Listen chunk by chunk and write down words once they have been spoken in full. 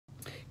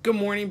Good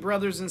morning,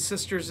 brothers and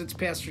sisters. It's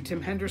Pastor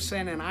Tim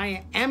Henderson, and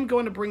I am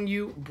going to bring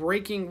you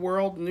breaking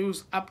world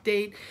news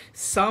update,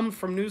 some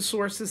from news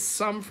sources,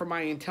 some from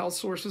my intel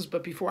sources.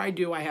 But before I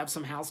do, I have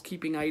some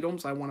housekeeping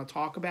items I want to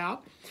talk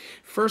about.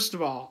 First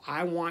of all,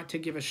 I want to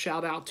give a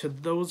shout out to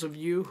those of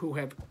you who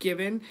have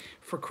given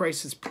for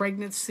Christ's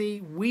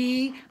pregnancy.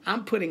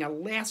 I'm putting a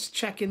last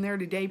check in there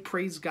today.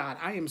 Praise God.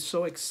 I am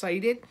so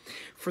excited.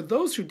 For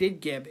those who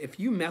did give, if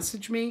you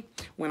message me,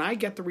 when I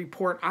get the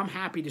report, I'm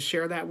happy to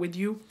share that with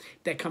you.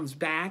 That comes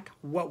back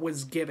what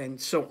was given.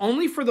 So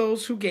only for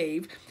those who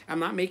gave. I'm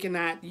not making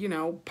that,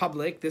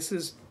 public.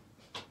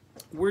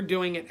 We're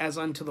doing it as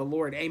unto the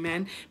Lord.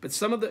 Amen. But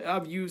some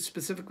of you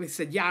specifically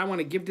said, yeah, I want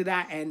to give to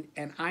that. And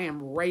I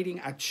am writing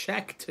a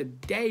check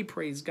today,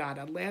 praise God,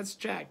 a last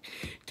check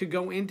to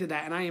go into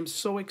that. And I am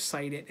so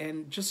excited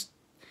and I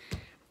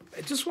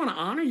just want to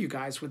honor you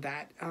guys with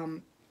that.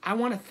 I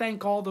want to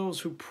thank all those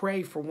who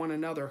pray for one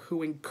another,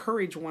 who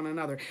encourage one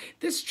another.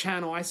 This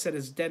channel, I said,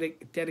 is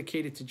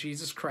dedicated to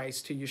Jesus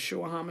Christ, to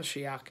Yeshua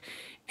HaMashiach.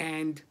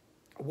 And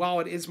while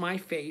it is my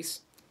face,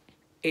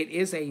 it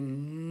is a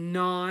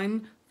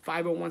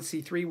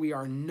non-501c3. We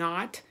are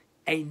not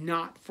a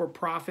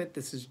not-for-profit.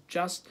 This is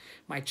just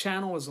my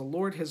channel as the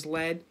Lord has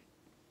led.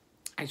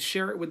 I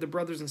share it with the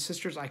brothers and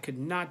sisters. I could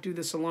not do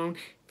this alone. In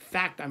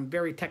fact, I'm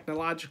very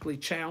technologically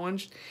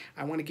challenged.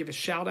 I want to give a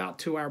shout out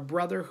to our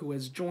brother who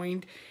has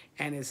joined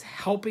and is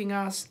helping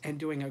us and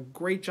doing a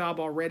great job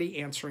already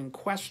answering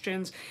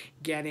questions,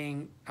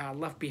 getting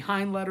left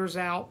behind letters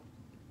out.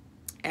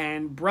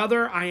 And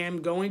brother, I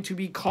am going to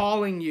be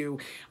calling you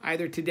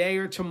either today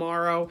or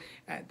tomorrow.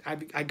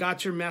 I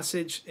got your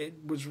message. It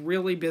was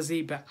really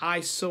busy, but I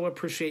so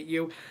appreciate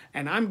you.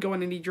 And I'm going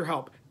to need your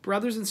help.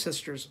 Brothers and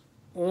sisters,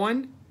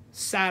 on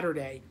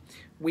Saturday,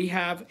 we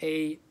have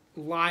I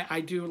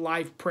do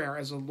live prayer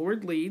as the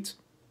Lord leads.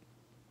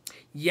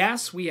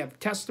 Yes, we have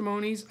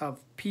testimonies of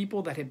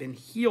people that have been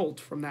healed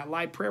from that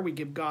live prayer. We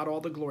give God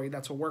all the glory.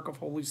 That's a work of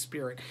Holy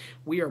Spirit.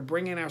 We are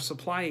bringing our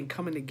supply and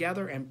coming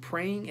together and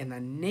praying in the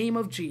name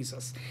of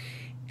Jesus.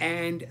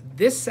 And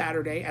this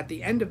Saturday, at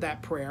the end of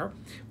that prayer,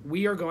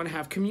 we are going to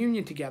have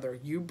communion together.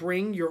 You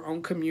bring your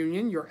own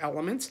communion, your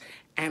elements,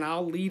 and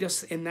I'll lead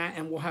us in that,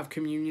 and we'll have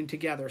communion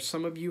together.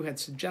 Some of you had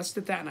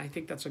suggested that, and I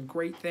think that's a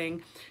great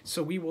thing.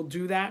 So we will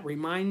do that.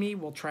 Remind me.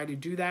 We'll try to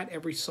do that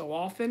every so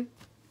often.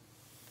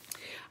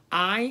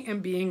 I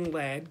am being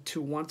led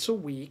to once a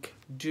week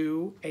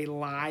do a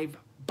live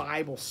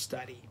Bible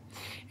study.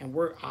 And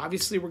we're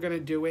going to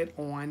do it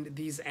on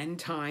these end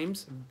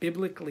times,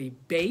 biblically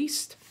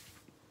based.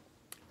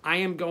 I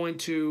am going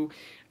to,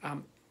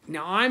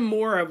 now I'm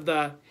more of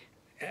the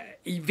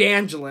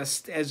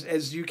evangelist,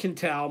 as you can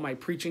tell, my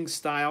preaching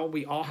style.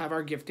 We all have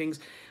our giftings.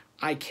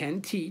 I can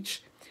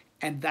teach,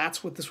 and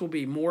that's what this will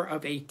be, more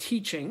of a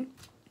teaching.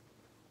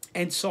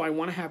 And so I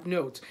want to have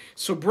notes.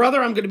 So,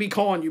 brother, I'm going to be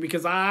calling you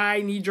because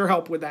I need your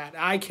help with that.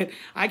 I can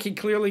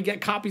clearly get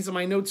copies of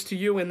my notes to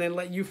you and then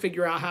let you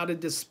figure out how to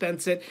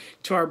dispense it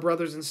to our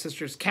brothers and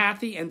sisters.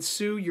 Kathy and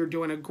Sue, you're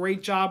doing a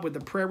great job with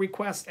the prayer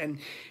requests and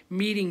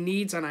meeting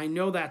needs, and I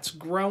know that's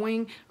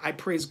growing. I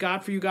praise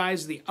God for you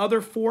guys. The other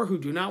 4 who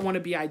do not want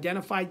to be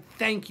identified,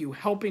 thank you.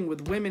 Helping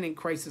with women in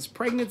crisis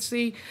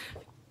pregnancy.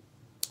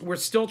 We're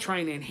still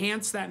trying to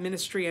enhance that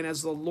ministry, and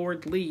as the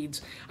Lord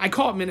leads, I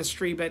call it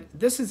ministry, but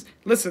this is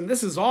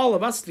all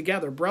of us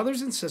together,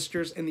 brothers and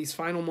sisters, in these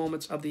final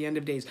moments of the end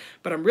of days.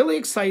 But I'm really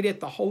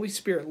excited, the Holy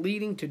Spirit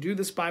leading to do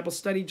this Bible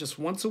study just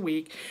once a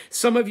week.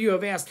 Some of you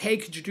have asked, hey,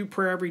 could you do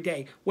prayer every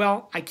day?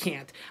 Well, I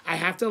can't. I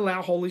have to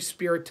allow Holy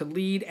Spirit to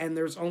lead, and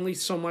there's only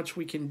so much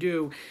we can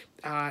do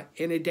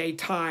in a day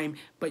time,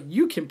 but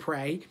you can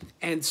pray,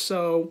 and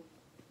so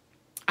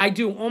I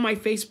do on my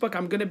Facebook.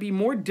 I'm going to be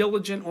more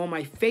diligent on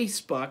my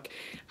Facebook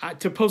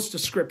to post a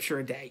scripture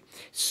a day.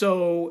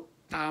 So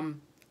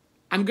I'm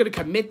going to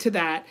commit to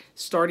that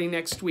starting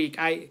next week.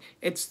 I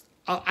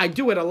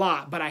do it a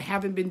lot, but I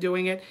haven't been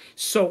doing it.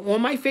 So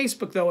on my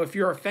Facebook, though, if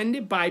you're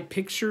offended by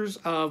pictures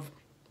of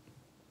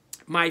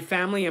my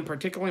family and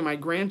particularly my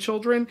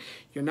grandchildren,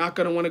 you're not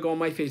going to want to go on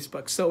my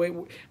Facebook.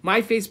 So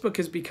my Facebook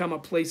has become a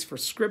place for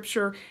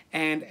scripture,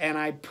 and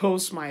I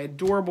post my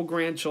adorable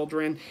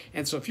grandchildren.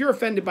 And so if you're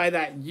offended by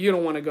that, you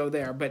don't want to go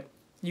there. But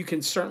you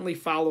can certainly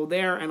follow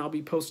there, and I'll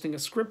be posting a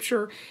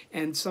scripture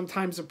and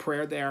sometimes a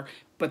prayer there.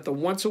 But the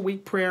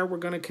once-a-week prayer we're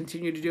going to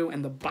continue to do,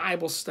 and the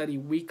Bible study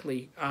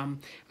weekly,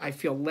 I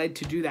feel led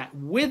to do that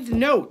with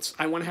notes.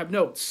 I want to have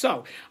notes.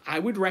 So I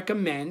would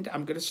recommend,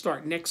 I'm going to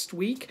start next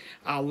week.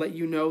 I'll let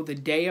you know the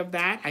day of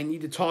that. I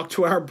need to talk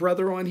to our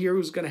brother on here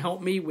who's going to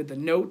help me with the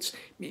notes,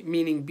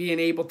 meaning being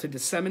able to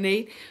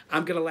disseminate.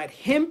 I'm going to let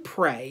him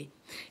pray.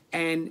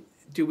 And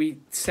do we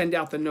send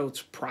out the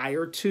notes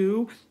prior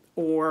to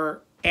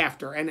or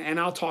after? And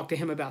I'll talk to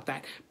him about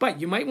that.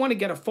 But you might want to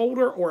get a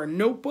folder or a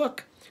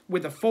notebook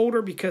with a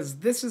folder, because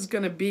this is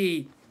going to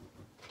be,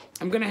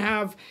 I'm going to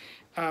have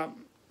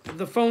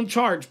the phone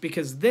charged,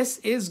 because this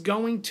is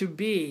going to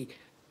be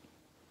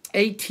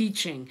a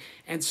teaching.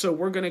 And so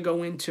we're going to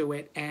go into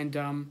it.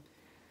 And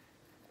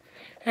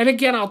And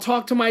again, I'll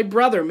talk to my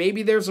brother.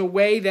 Maybe there's a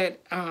way that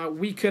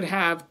we could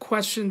have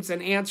questions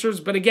and answers.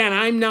 But again,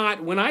 I'm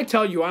not, when I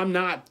tell you I'm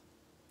not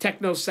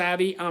techno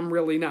savvy, I'm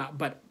really not.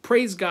 But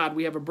praise God,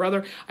 we have a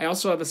brother. I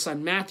also have a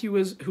son,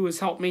 Matthew, who has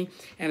helped me,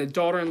 and a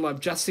daughter-in-law,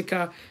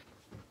 Jessica,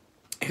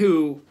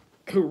 who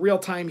real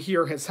time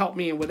here has helped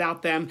me. And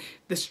without them,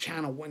 this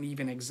channel wouldn't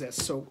even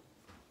exist. So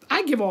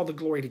I give all the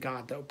glory to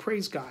God, though.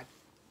 Praise God.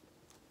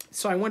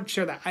 So I want to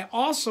share that. I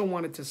also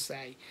wanted to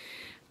say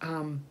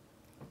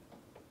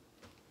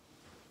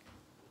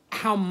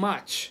how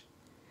much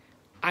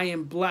I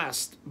am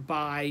blessed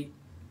by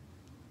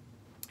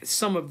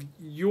some of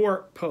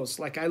your posts.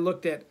 Like I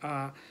looked at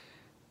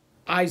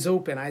Eyes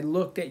Open. I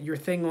looked at your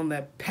thing on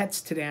the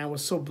pets today. I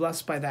was so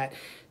blessed by that.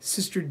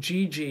 Sister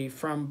Gigi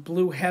from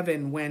Blue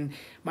Heaven, when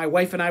my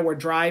wife and I were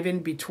driving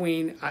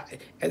between,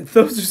 and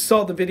those who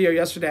saw the video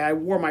yesterday, I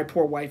wore my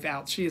poor wife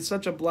out. She is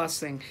such a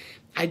blessing.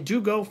 I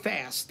do go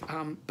fast,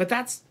 but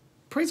that's,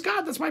 praise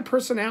God, that's my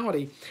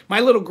personality. My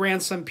little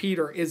grandson,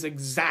 Peter, is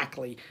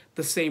exactly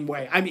the same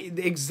way. I mean,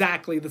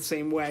 exactly the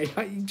same way.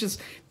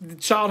 The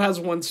child has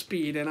one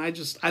speed, and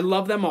I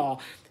love them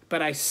all,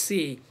 but I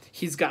see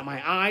he's got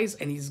my eyes,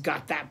 and he's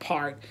got that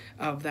part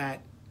of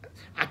that.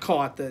 I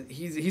call it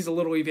he's a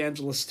little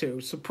evangelist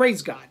too. So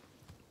praise God.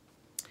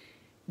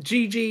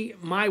 Gigi,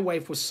 my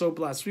wife, was so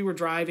blessed. We were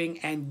driving,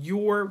 and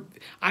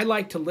I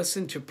like to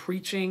listen to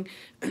preaching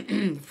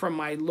from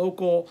my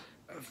local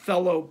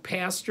fellow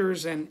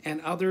pastors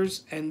and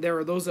others, and there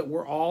are those that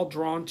we're all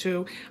drawn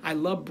to. I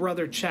love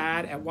Brother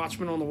Chad at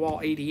Watchman on the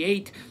Wall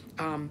 88.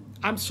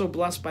 I'm so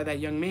blessed by that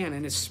young man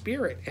and his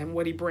spirit and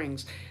what he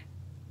brings.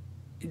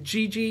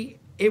 Gigi,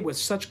 it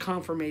was such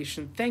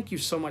confirmation. Thank you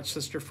so much,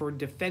 sister, for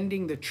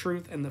defending the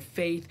truth and the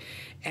faith.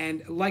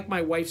 And like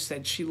my wife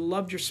said, she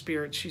loved your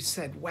spirit. She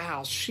said,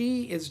 wow,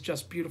 she is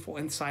just beautiful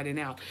inside and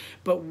out.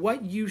 But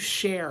what you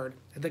shared,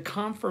 the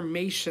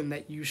confirmation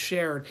that you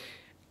shared,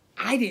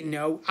 I didn't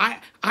know.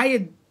 I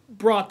had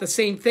brought the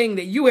same thing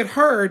that you had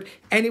heard,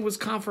 and it was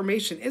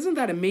confirmation. Isn't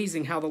that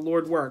amazing how the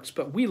Lord works?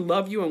 But we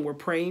love you, and we're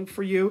praying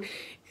for you.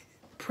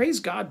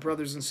 Praise God,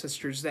 brothers and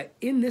sisters, that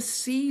in this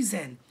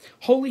season,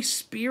 Holy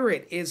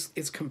Spirit is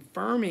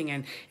confirming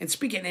and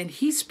speaking, and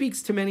he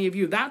speaks to many of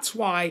you. That's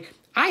why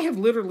I have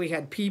literally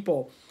had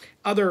people,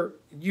 other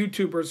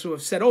YouTubers, who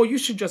have said, oh, you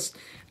should just,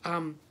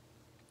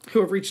 who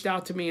have reached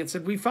out to me and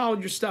said, we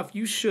followed your stuff.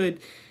 You should,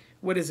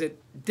 what is it,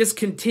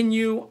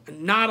 discontinue,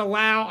 not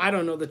allow, I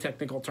don't know the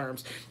technical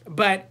terms,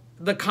 but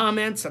the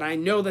comments, and I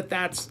know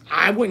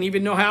I wouldn't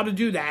even know how to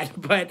do that,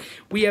 but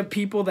we have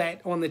people that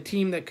on the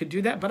team that could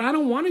do that, but I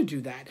don't want to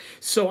do that.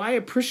 So I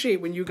appreciate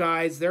when you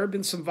guys, there have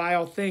been some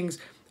vile things,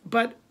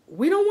 but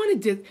we don't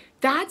want to do,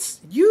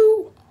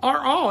 you are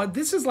all,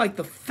 this is like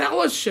the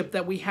fellowship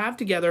that we have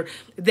together,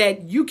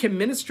 that you can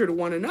minister to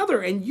one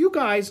another, and you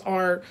guys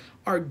are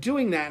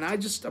doing that, and I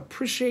just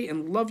appreciate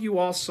and love you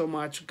all so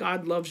much.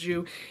 God loves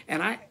you,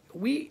 and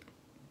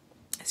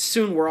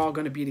soon we're all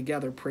going to be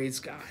together, praise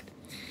God.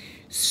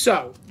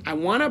 So I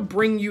want to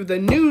bring you the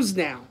news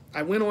now.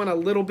 I went on a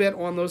little bit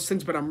on those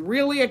things, but I'm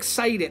really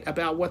excited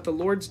about what the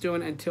Lord's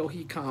doing until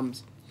he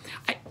comes.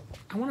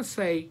 I want to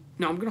say,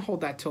 no, I'm going to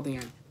hold that till the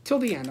end. Till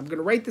the end. I'm going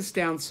to write this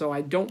down so I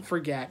don't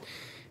forget,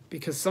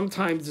 because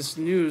sometimes this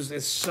news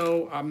is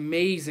so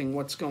amazing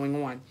what's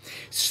going on.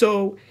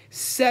 So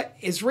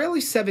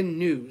Israeli 7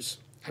 News,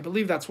 I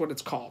believe that's what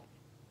it's called.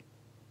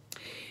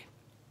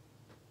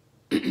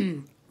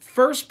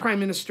 First Prime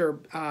Minister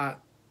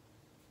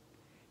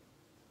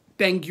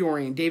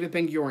David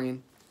Ben-Gurion,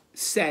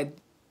 said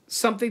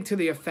something to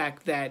the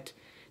effect that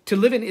to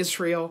live in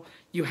Israel,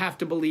 you have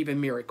to believe in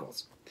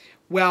miracles.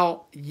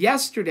 Well,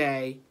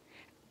 yesterday,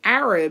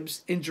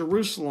 Arabs in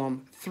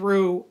Jerusalem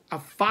threw a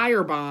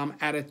firebomb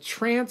at a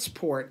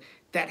transport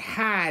that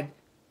had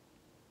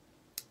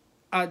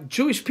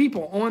Jewish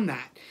people on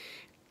that.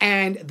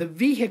 And the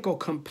vehicle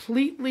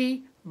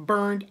completely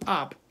burned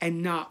up,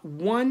 and not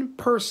one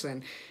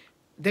person,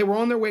 they were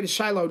on their way to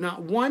Shiloh,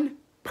 not one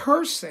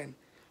person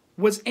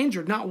was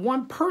injured, not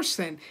one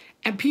person.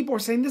 And people are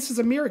saying, this is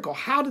a miracle.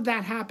 How did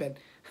that happen?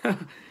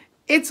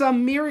 It's a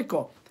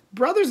miracle.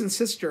 Brothers and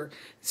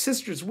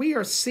sisters, we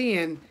are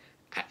seeing,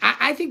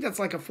 I think that's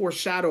like a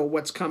foreshadow of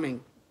what's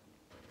coming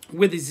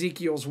with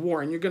Ezekiel's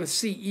war. And you're going to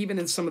see even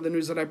in some of the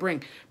news that I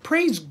bring.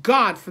 Praise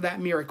God for that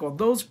miracle.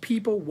 Those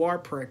people were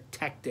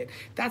protected.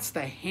 That's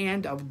the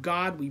hand of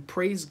God. We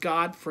praise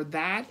God for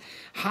that.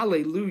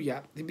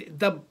 Hallelujah.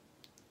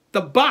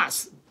 The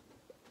bus,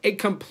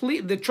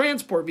 the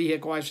transport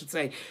vehicle, I should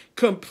say,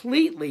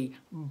 completely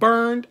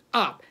burned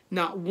up.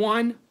 Not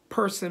one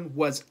person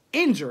was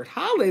injured.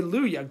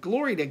 Hallelujah.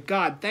 Glory to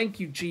God. Thank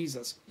you,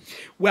 Jesus.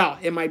 Well,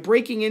 in my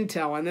breaking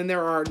intel, and then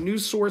there are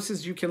news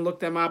sources, you can look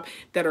them up,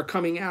 that are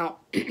coming out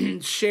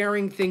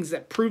sharing things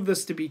that prove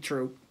this to be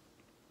true.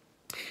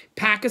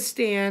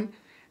 Pakistan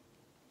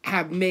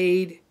have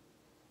made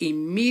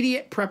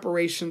immediate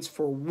preparations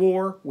for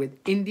war with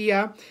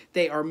India.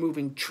 They are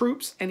moving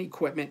troops and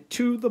equipment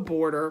to the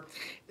border.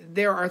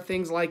 There are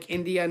things like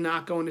India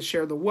not going to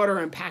share the water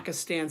and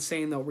Pakistan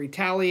saying they'll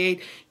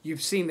retaliate.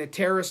 You've seen the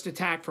terrorist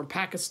attack from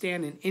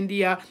Pakistan and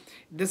India.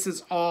 This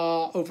is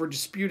all over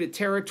disputed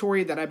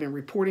territory that I've been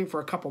reporting for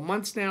a couple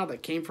months now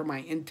that came from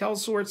my intel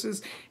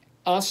sources,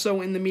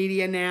 also in the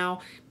media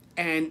now.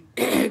 And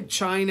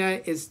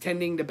China is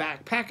tending to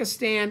back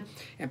Pakistan,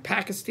 and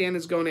Pakistan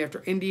is going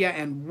after India,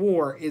 and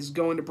war is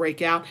going to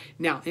break out.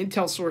 Now,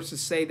 intel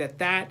sources say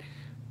that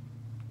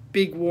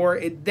big war,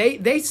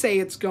 they say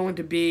it's going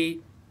to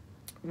be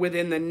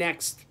within the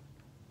next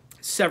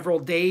several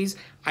days.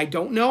 I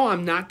don't know.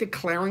 I'm not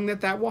declaring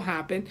that will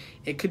happen.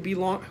 It could be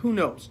long. Who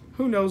knows?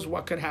 Who knows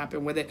what could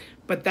happen with it?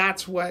 But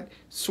that's what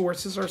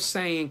sources are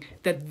saying,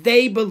 that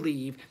they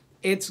believe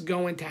it's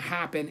going to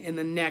happen in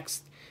the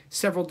next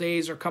several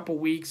days or couple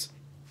weeks.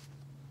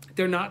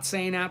 They're not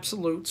saying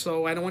absolute,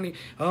 so I don't want to,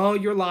 oh,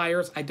 you're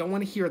liars. I don't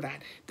want to hear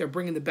that. They're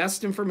bringing the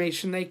best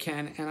information they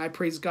can, and I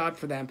praise God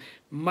for them.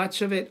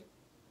 Much of it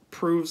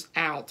proves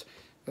out.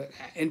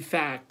 In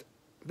fact,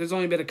 there's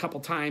only been a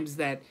couple times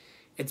that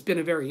it's been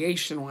a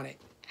variation on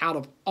it out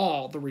of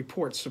all the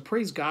reports. So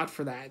praise God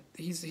for that.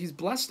 He's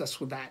blessed us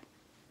with that.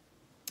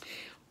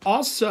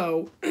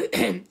 Also,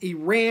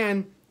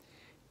 Iran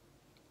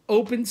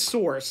open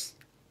source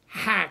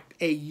hacked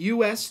a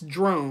U.S.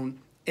 drone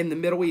in the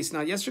Middle East.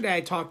 Now, yesterday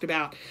I talked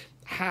about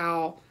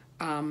how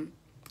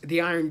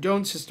the Iron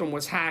Dome system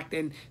was hacked,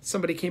 and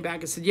somebody came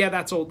back and said, yeah,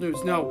 that's old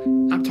news. No,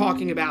 I'm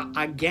talking about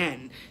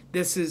again.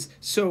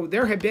 So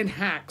there have been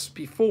hacks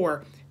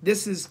before.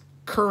 This is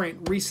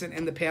current, recent,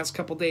 in the past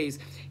couple days.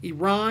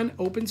 Iran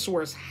open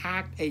source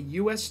hacked a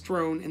U.S.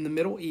 drone in the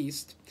Middle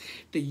East.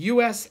 The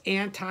U.S.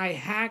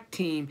 anti-hack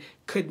team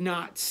could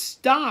not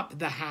stop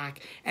the hack,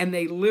 and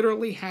they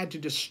literally had to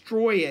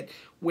destroy it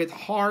with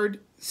hard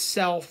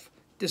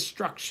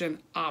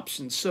self-destruction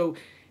options. So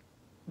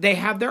they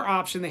have their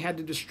option. They had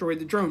to destroy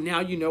the drone. Now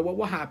you know what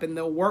will happen.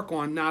 They'll work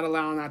on not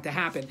allowing that to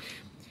happen.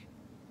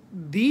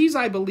 These,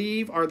 I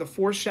believe, are the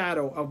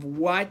foreshadow of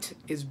what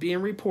is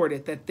being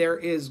reported, that there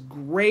is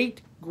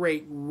great,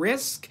 great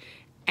risk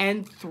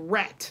and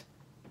threat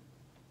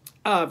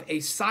of a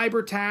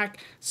cyber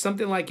attack,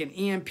 something like an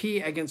EMP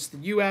against the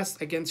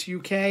U.S., against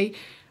UK.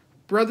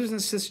 Brothers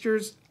and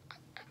sisters,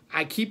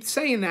 I keep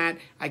saying that.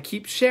 I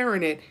keep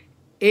sharing it.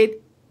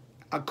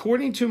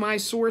 According to my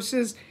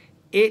sources,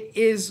 it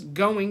is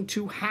going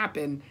to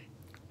happen.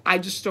 I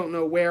just don't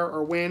know where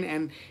or when,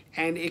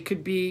 and it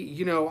could be,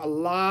 you know, a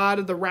lot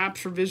of the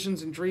rapture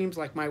visions and dreams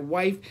like my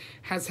wife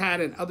has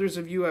had and others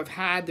of you have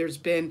had. There's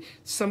been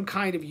some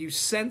kind of, you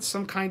sense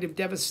some kind of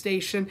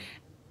devastation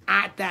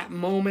at that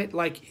moment,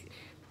 like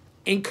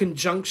in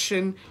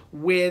conjunction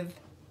with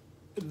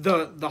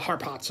the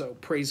harpazo,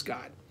 praise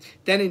God.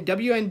 Then in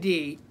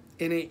WND,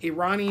 in an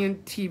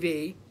Iranian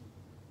TV,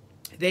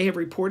 they have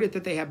reported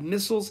that they have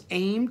missiles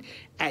aimed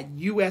at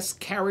U.S.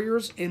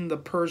 carriers in the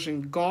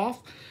Persian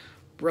Gulf.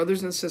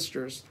 Brothers and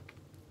sisters,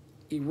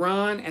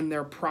 Iran and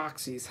their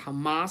proxies,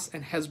 Hamas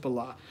and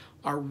Hezbollah,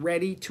 are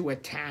ready to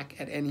attack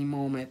at any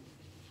moment.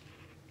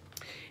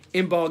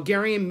 In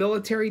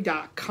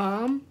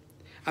BulgarianMilitary.com,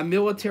 a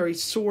military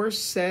source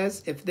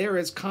says if there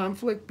is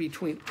conflict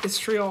between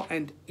Israel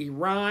and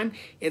Iran,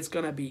 it's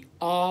going to be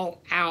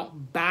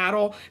all-out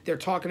battle. They're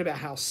talking about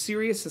how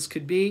serious this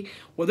could be.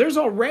 Well, there's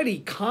already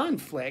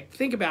conflict.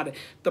 Think about it.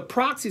 The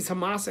proxies,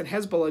 Hamas and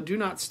Hezbollah, do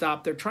not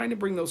stop. They're trying to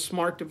bring those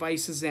smart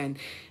devices in.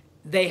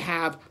 They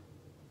have,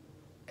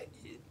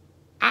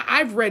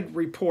 I've read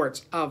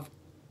reports of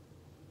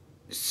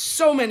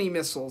so many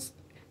missiles,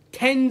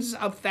 tens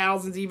of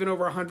thousands, even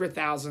over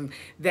 100,000,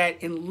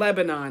 that in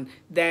Lebanon,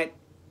 that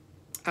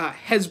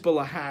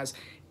Hezbollah has.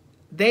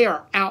 They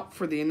are out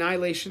for the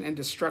annihilation and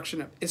destruction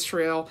of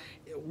Israel.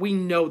 We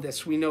know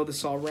this. We know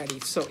this already.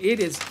 So it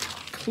is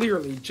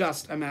clearly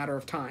just a matter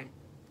of time.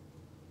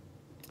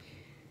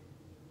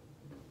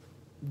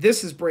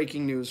 This is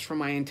breaking news from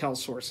my intel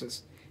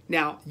sources.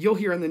 Now, you'll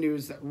hear in the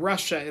news that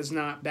Russia is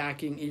not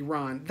backing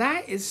Iran.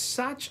 That is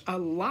such a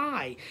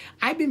lie.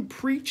 I've been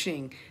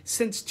preaching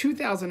since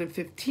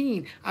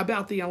 2015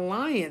 about the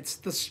alliance,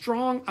 the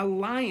strong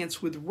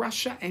alliance with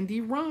Russia and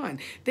Iran.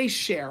 They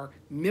share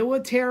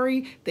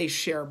military, they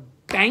share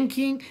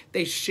banking,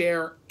 they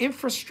share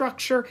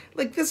infrastructure.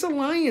 Like, this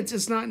alliance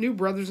is not new,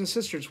 brothers and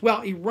sisters.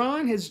 Well,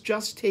 Iran has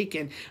just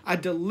taken a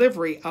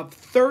delivery of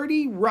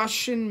 30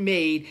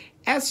 Russian-made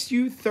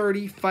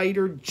Su-30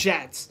 fighter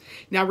jets.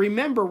 Now,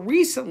 remember,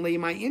 recently,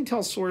 my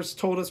intel source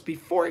told us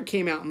before it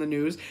came out in the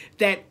news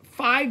that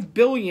 $5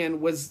 billion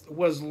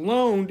was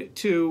loaned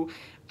to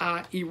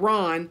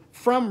Iran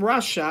from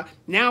Russia.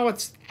 Now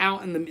it's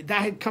out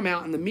that had come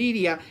out in the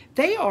media.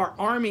 They are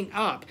arming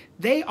up.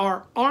 They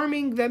are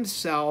arming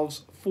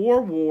themselves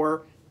for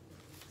war.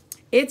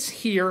 It's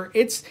here.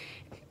 It's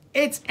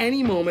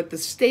any moment. The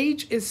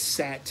stage is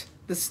set.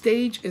 The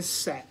stage is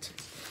set.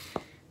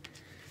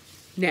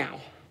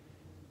 Now,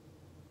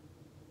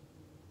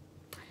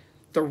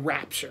 the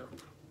rapture.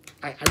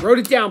 I wrote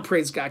it down,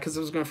 praise God, because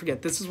I was going to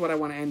forget. This is what I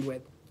want to end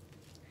with.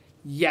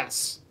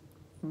 Yes,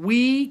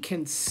 we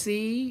can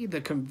see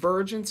the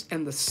convergence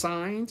and the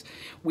signs.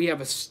 We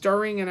have a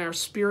stirring in our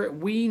spirit.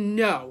 We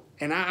know,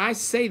 and I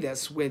say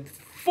this with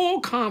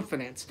full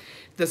confidence,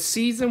 the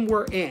season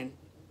we're in.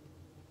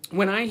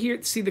 When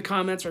I see the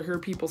comments or hear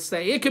people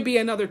say, it could be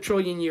another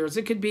trillion years,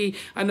 it could be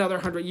another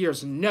 100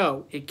 years.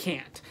 No, it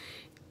can't.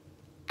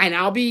 And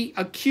I'll be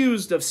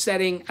accused of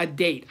setting a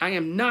date. I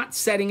am not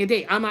setting a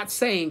date. I'm not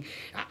saying,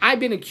 I've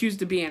been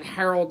accused of being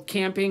Harold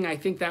Camping. I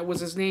think that was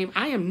his name.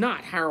 I am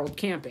not Harold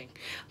Camping.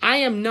 I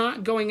am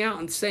not going out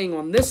and saying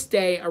on this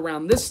day,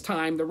 around this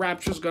time, the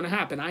rapture is going to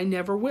happen. I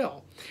never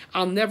will.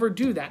 I'll never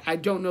do that. I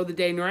don't know the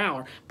day nor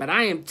hour. But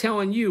I am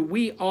telling you,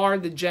 we are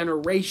the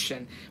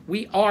generation.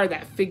 We are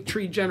that fig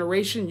tree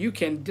generation. You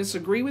can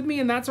disagree with me,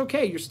 and that's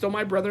okay. You're still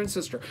my brother and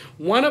sister.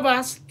 One of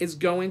us is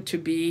going to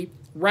be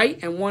right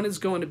and one is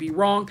going to be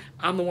wrong.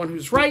 I'm the one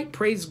who's right.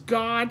 Praise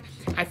God.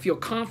 I feel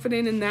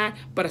confident in that,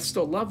 but I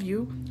still love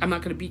you. I'm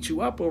not going to beat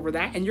you up over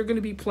that, and you're going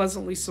to be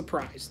pleasantly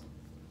surprised.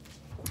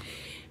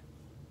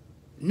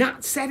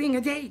 Not setting a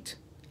date,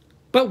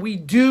 but we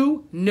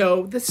do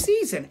know the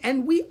season,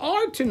 and we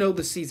are to know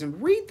the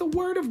season. Read the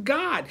Word of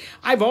God.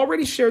 I've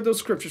already shared those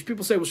scriptures.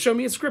 People say, well, show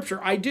me a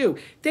scripture. I do.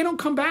 They don't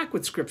come back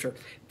with scripture.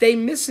 They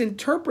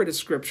misinterpret a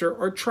scripture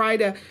or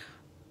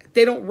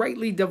they don't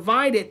rightly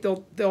divide it.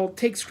 They'll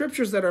take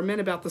scriptures that are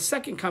meant about the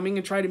second coming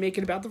and try to make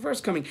it about the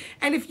first coming.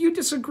 And if you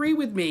disagree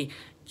with me,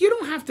 you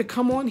don't have to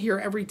come on here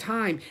every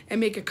time and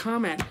make a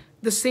comment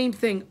the same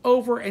thing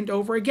over and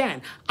over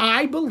again.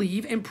 I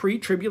believe in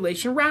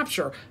pre-tribulation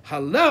rapture.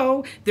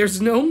 Hello, there's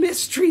no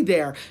mystery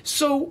there.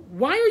 So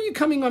why are you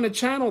coming on a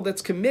channel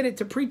that's committed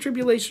to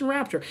pre-tribulation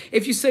rapture?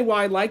 If you say, well,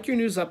 I like your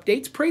news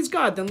updates, praise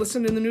God, then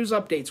listen to the news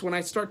updates. When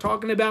I start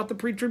talking about the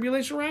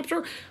pre-tribulation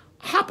rapture,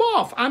 hop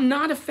off. I'm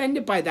not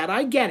offended by that.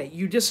 I get it.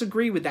 You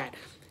disagree with that.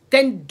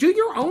 Then do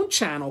your own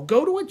channel.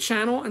 Go to a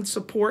channel and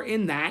support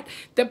in that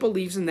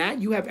believes in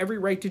that. You have every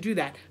right to do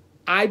that.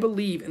 I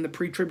believe in the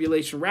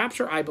pre-tribulation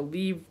rapture. I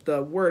believe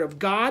the word of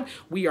God.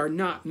 We are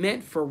not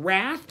meant for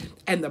wrath.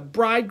 And the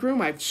bridegroom,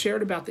 I've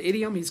shared about the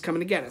idiom, he's coming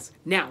to get us.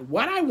 Now,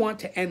 what I want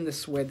to end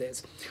this with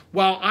is,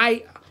 while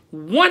I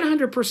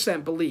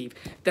 100% believe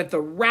that the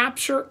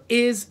rapture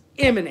is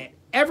imminent,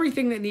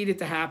 everything that needed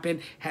to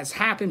happen has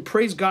happened.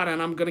 Praise God,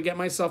 and I'm going to get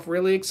myself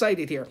really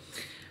excited here.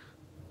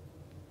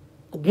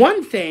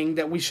 One thing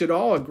that we should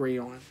all agree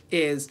on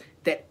is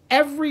that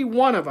every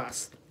one of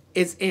us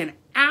is in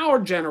our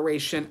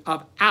generation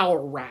of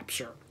our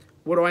rapture.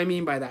 What do I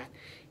mean by that?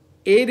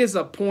 It is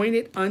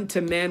appointed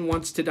unto men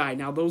once to die.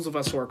 Now, those of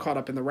us who are caught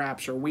up in the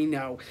rapture, we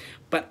know.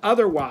 But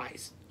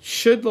otherwise,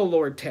 should the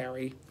Lord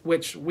tarry,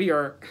 which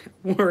we're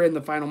in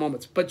the final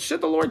moments, but should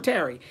the Lord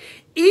tarry,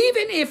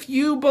 even if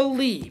you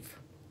believe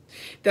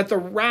that the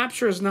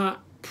rapture is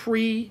not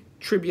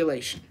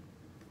pre-tribulation,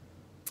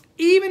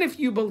 even if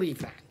you believe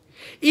that,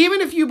 even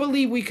if you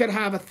believe we could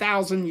have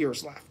 1,000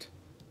 years left,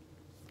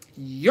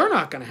 you're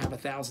not going to have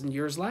 1,000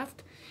 years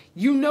left.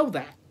 You know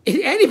that.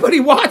 Anybody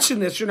watching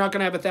this, you're not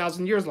going to have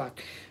 1,000 years left.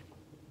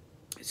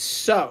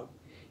 So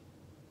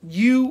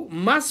you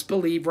must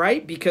believe,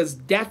 right, because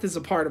death is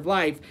a part of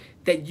life,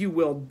 that you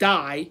will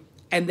die,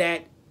 and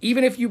that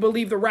even if you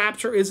believe the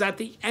rapture is at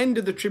the end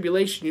of the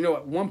tribulation, you know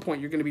at one point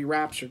you're going to be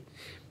raptured.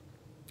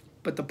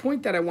 But the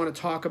point that I want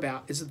to talk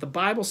about is that the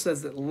Bible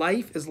says that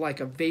life is like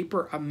a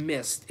vapor, a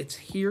mist. It's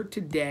here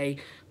today,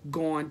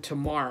 gone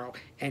tomorrow.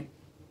 And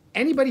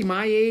anybody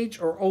my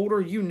age or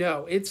older, you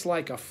know, it's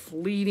like a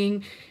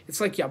fleeting, it's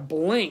like you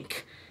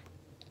blink.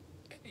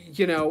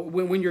 You know,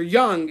 when you're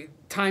young,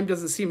 time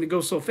doesn't seem to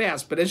go so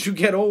fast. But as you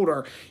get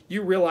older,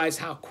 you realize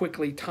how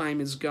quickly time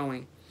is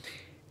going.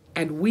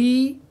 And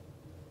we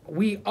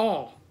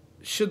all,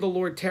 should the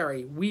Lord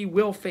tarry, we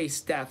will face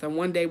death. And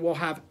one day we'll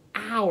have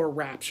our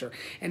rapture.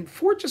 And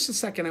for just a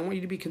second, I want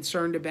you to be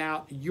concerned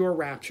about your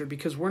rapture,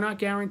 because we're not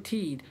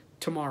guaranteed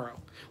tomorrow.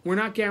 We're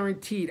not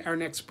guaranteed our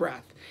next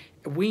breath.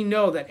 We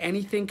know that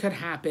anything could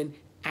happen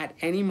at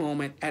any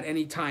moment, at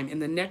any time. In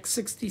the next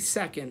 60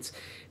 seconds,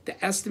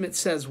 the estimate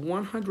says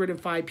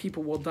 105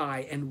 people will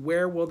die, and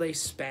where will they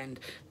spend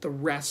the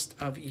rest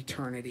of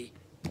eternity?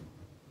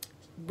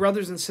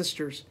 Brothers and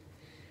sisters,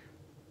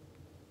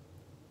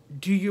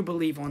 do you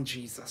believe on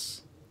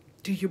Jesus?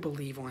 Do you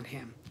believe on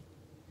him?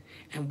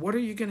 And what are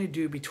you going to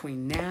do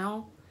between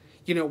now?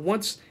 You know,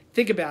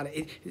 think about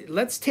it.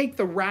 Let's take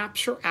the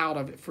rapture out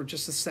of it for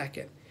just a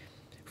second.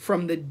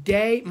 From the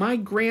day, my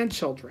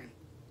grandchildren,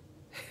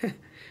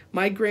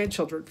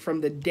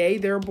 from the day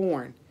they're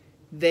born,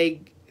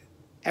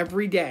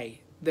 every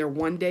day, they're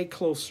one day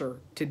closer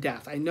to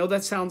death. I know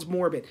that sounds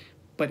morbid,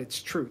 but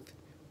it's truth.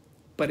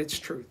 But it's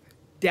truth.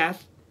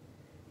 Death,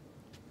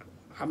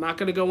 I'm not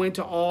going to go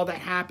into all that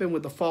happened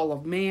with the fall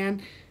of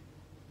man.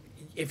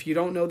 If you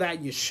don't know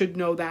that, you should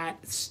know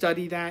that.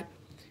 Study that.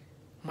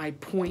 My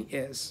point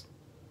is,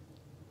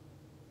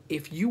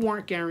 if you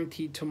aren't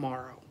guaranteed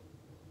tomorrow,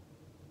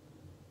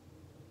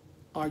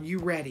 are you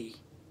ready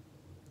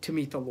to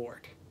meet the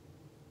Lord?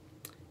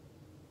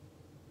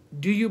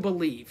 Do you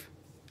believe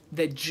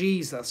that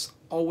Jesus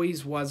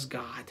always was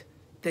God?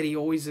 that he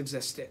always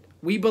existed.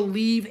 We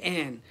believe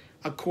in,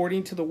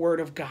 according to the Word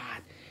of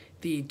God,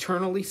 the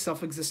eternally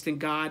self-existent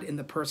God in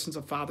the persons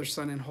of Father,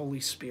 Son, and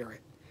Holy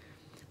Spirit.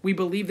 We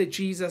believe that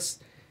Jesus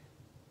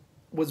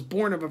was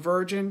born of a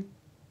virgin,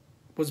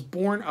 was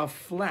born of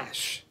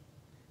flesh,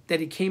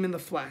 that he came in the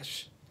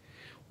flesh.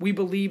 We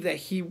believe that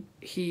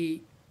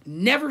he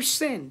never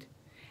sinned,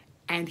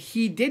 and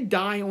he did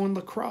die on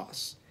the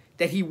cross,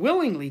 that he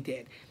willingly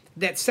did.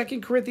 That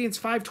 2 Corinthians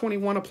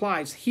 5:21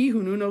 applies. He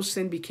who knew no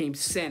sin became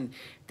sin,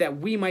 that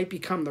we might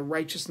become the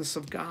righteousness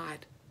of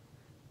God.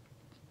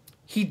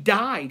 He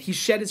died. He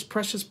shed his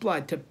precious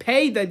blood to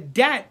pay the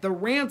debt, the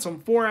ransom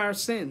for our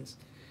sins.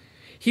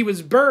 He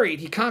was buried.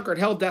 He conquered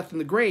hell, death, and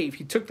the grave.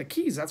 He took the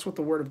keys. That's what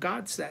the Word of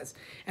God says.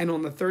 And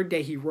on the third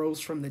day, he rose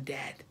from the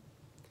dead.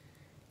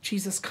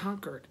 Jesus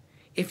conquered.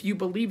 If you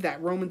believe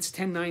that, Romans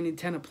 10:9 and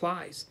 10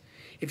 applies.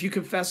 If you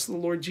confess the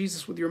Lord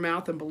Jesus with your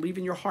mouth and believe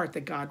in your heart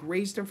that God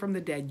raised him from the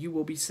dead, you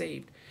will be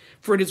saved.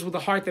 For it is with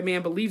the heart that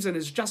man believes and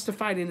is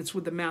justified, and it's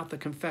with the mouth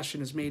that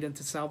confession is made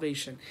unto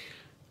salvation.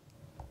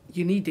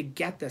 You need to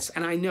get this.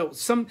 And I know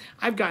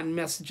I've gotten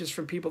messages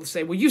from people that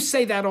say, well, you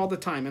say that all the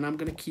time. And I'm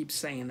going to keep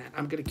saying that.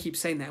 I'm going to keep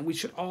saying that. And we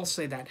should all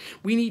say that.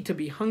 We need to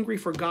be hungry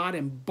for God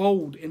and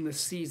bold in this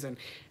season.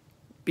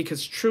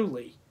 Because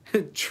truly,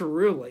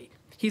 truly,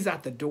 he's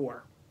at the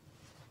door.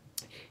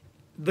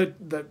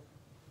 The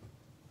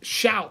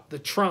shout, the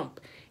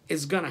trump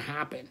is going to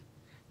happen.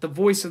 The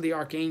voice of the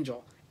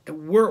archangel.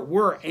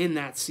 We're in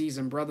that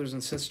season, brothers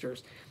and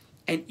sisters.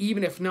 And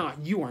even if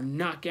not, you are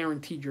not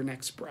guaranteed your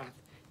next breath.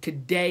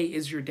 Today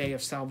is your day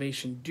of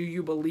salvation. Do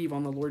you believe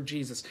on the Lord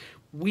Jesus?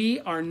 We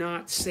are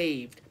not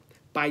saved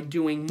by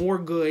doing more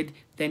good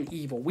than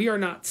evil. We are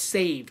not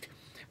saved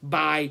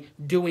by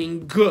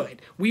doing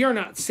good. We are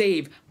not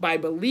saved by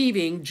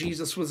believing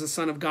Jesus was the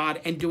Son of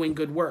God and doing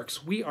good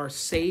works. We are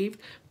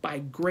saved by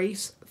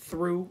grace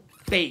through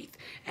faith,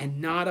 and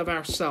not of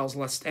ourselves,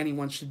 lest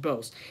anyone should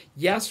boast.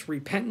 Yes,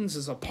 repentance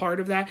is a part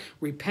of that.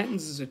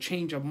 Repentance is a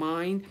change of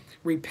mind.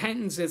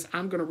 Repentance is,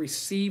 I'm going to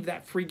receive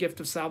that free gift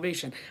of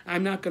salvation.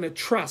 I'm not going to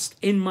trust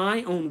in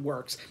my own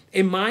works,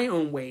 in my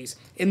own ways,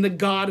 in the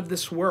God of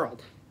this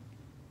world.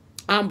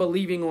 I'm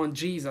believing on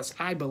Jesus.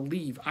 I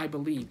believe.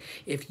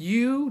 If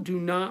you do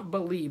not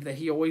believe that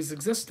he always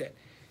existed,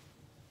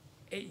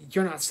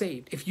 you're not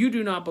saved. If you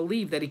do not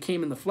believe that he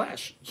came in the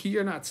flesh,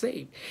 you're not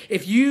saved.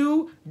 If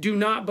you do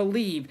not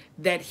believe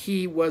that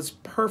he was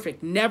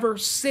perfect, never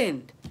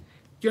sinned,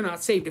 you're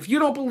not saved. If you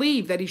don't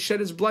believe that he shed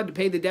his blood to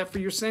pay the debt for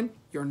your sin,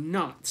 you're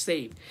not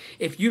saved.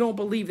 If you don't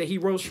believe that he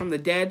rose from the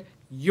dead,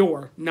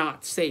 you're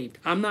not saved.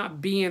 I'm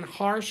not being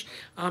harsh.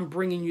 I'm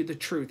bringing you the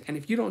truth. And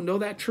if you don't know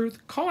that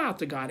truth, call out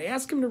to God.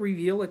 Ask him to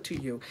reveal it to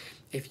you.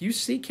 If you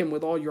seek him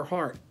with all your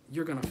heart,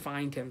 you're going to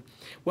find him.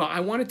 Well, I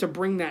wanted to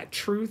bring that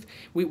truth.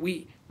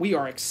 We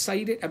are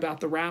excited about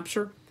the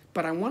rapture,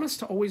 but I want us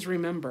to always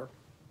remember,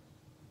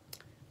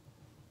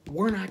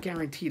 we're not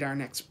guaranteed our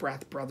next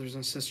breath, brothers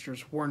and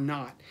sisters. We're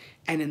not.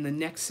 And in the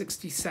next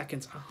 60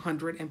 seconds,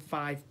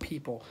 105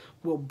 people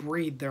will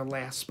breathe their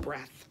last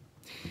breath.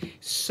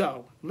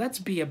 So let's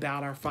be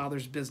about our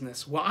Father's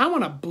business. Well, I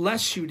want to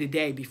bless you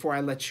today before I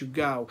let you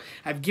go.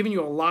 I've given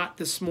you a lot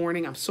this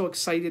morning. I'm so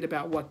excited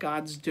about what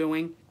God's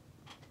doing.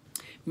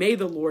 May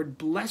the Lord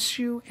bless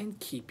you and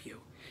keep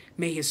you.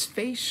 May his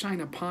face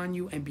shine upon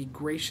you and be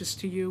gracious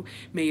to you.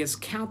 May his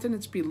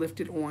countenance be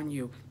lifted on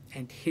you,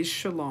 and his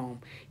shalom,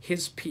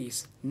 his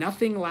peace,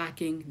 nothing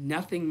lacking,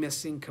 nothing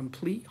missing,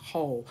 complete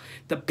whole.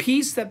 The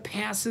peace that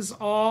passes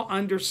all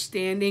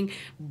understanding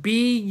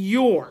be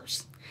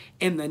yours.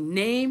 In the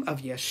name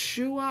of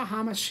Yeshua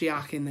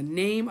HaMashiach, in the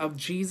name of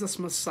Jesus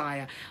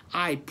Messiah,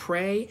 I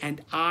pray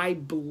and I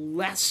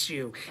bless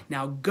you.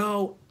 Now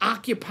go,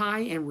 occupy,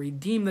 and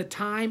redeem the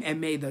time, and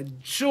may the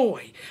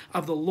joy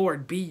of the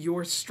Lord be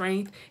your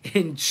strength.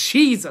 In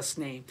Jesus'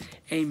 name,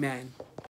 amen.